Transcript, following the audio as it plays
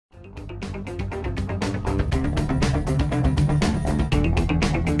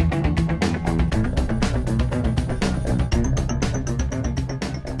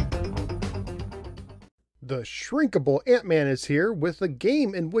The shrinkable Ant-Man is here with a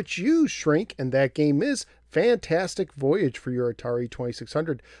game in which you shrink, and that game is Fantastic Voyage for your Atari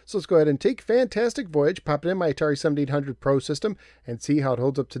 2600. So let's go ahead and take Fantastic Voyage, pop it in my Atari 7800 Pro system, and see how it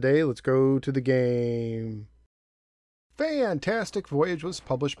holds up today. Let's go to the game. Fantastic Voyage was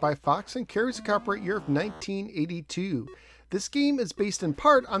published by Fox and carries a copyright year of 1982. This game is based in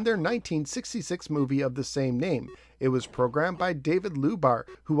part on their 1966 movie of the same name. It was programmed by David Lubar,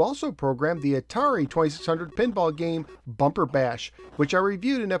 who also programmed the Atari 2600 pinball game Bumper Bash, which I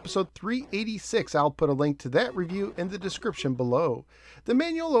reviewed in episode 386. I'll put a link to that review in the description below. The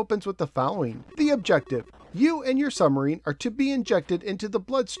manual opens with the following. The objective: you and your submarine are to be injected into the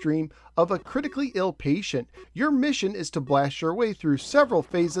bloodstream of a critically ill patient. Your mission is to blast your way through several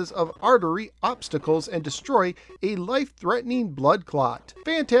phases of artery obstacles and destroy a life-threatening blood clot.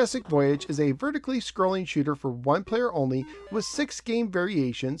 Fantastic Voyage is a vertically scrolling shooter for one player only with 6 game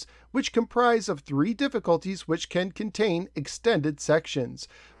variations, which comprise of 3 difficulties which can contain extended sections.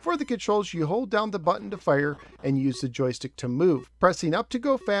 For the controls, you hold down the button to fire and use the joystick to move, pressing up to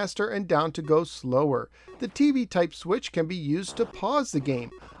go faster and down to go slower. The TV type switch can be used to pause the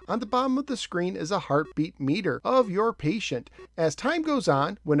game. On the bottom of the screen is a heartbeat meter of your patient. As time goes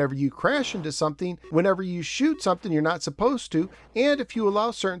on, whenever you crash into something, whenever you shoot something you're not supposed to, and if you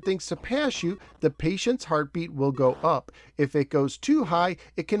allow certain things to pass you, the patient's heartbeat will go up. If it goes too high,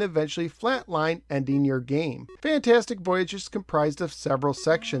 it can eventually flatline, ending your game. Fantastic Voyage is comprised of several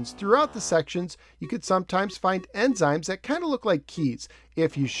sections. Throughout the sections, you could sometimes find enzymes that kind of look like keys.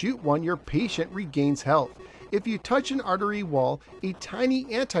 If you shoot one, your patient regains health. If you touch an artery wall, a tiny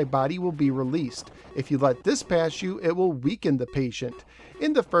antibody will be released. If you let this pass you, it will weaken the patient.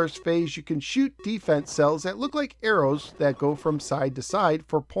 In the first phase, you can shoot defense cells that look like arrows that go from side to side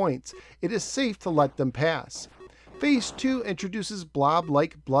for points. It is safe to let them pass. Phase 2 introduces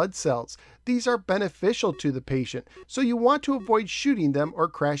blob-like blood cells. These are beneficial to the patient, so you want to avoid shooting them or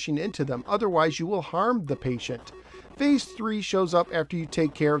crashing into them, otherwise you will harm the patient. Phase 3 shows up after you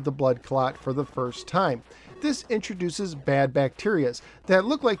take care of the blood clot for the first time. This introduces bad bacteria that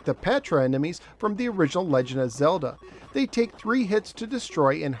look like the Petra enemies from the original Legend of Zelda. They take 3 hits to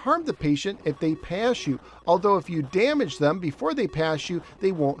destroy and harm the patient if they pass you, although if you damage them before they pass you,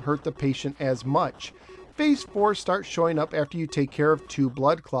 they won't hurt the patient as much. Phase 4 starts showing up after you take care of 2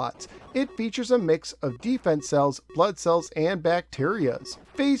 blood clots. It features a mix of defense cells, blood cells, and bacteria.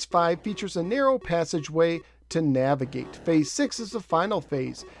 Phase 5 features a narrow passageway to navigate. Phase 6 is the final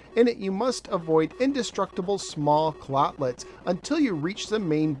phase. In it, you must avoid indestructible small clotlets until you reach the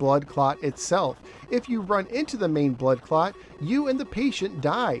main blood clot itself. If you run into the main blood clot, you and the patient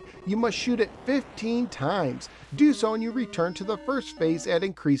die. You must shoot it 15 times. Do so and you return to the first phase at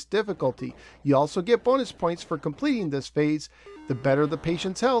increased difficulty. You also get bonus points for completing this phase. The better the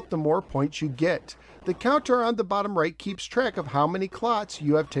patient's health, the more points you get. The counter on the bottom right keeps track of how many clots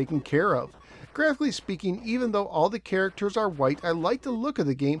you have taken care of. Graphically speaking, even though all the characters are white, I like the look of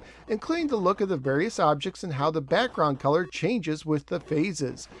the game, including the look of the various objects and how the background color changes with the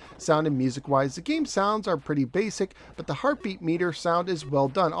phases. Sound and music wise, the game sounds are pretty basic, but the heartbeat meter sound is well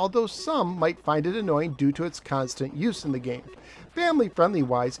done, although some might find it annoying due to its constant use in the game. Family friendly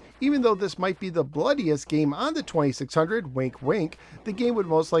wise, even though this might be the bloodiest game on the 2600, wink wink, the game would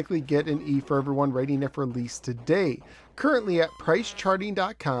most likely get an E for Everyone rating if released today. Currently at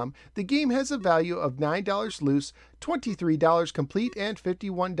pricecharting.com, the game has a value of $9 loose, $23 complete, and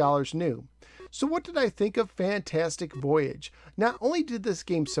 $51 new. So what did I think of Fantastic Voyage? Not only did this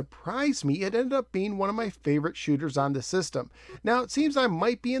game surprise me, it ended up being one of my favorite shooters on the system. Now it seems I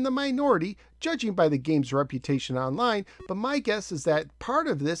might be in the minority, judging by the game's reputation online, but my guess is that part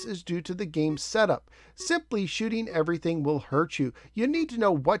of this is due to the game's setup. Simply shooting everything will hurt you. You need to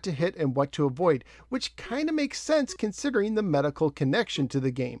know what to hit and what to avoid, which kind of makes sense considering the medical connection to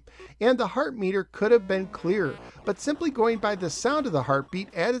the game. And the heart meter could have been clearer, but simply going by the sound of the heartbeat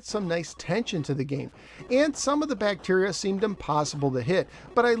added some nice tension to the game. And some of the bacteria seemed impossible to hit,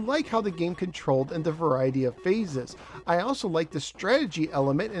 but I like how the game controlled and the variety of phases. I also like the strategy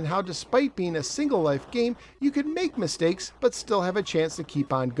element and how despite being a single life game, you could make mistakes but still have a chance to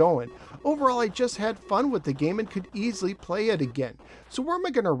keep on going. Overall, I just had fun with the game and could easily play it again. So where am I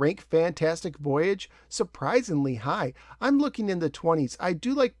going to rank Fantastic Voyage? Surprisingly high. I'm looking in the 20s. I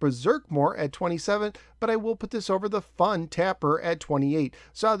do like Berserk more at 27, but I will put this over the Fun Tapper at 28.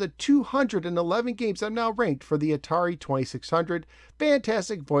 So out of the 211 games I'm now ranked for the Atari 2600,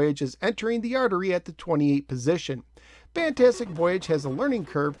 Fantastic Voyage is entering the artery at the 28th position. Fantastic Voyage has a learning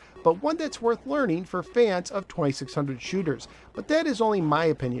curve, but one that's worth learning for fans of 2600 shooters. But that is only my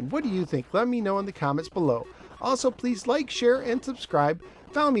opinion. What do you think? Let me know in the comments below. Also, please like, share, and subscribe.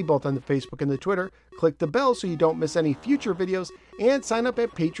 Follow me both on the Facebook and the Twitter. Click the bell so you don't miss any future videos, and sign up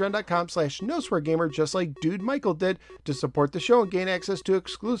at patreon.com/nosweargamer just like Dude Michael did to support the show and gain access to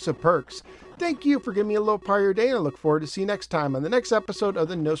exclusive perks. Thank you for giving me a little part of your day, and I look forward to see you next time on the next episode of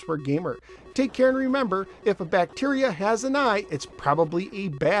the No Swear Gamer. Take care, and remember, if a bacteria has an eye, it's probably a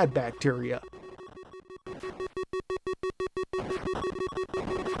bad bacteria.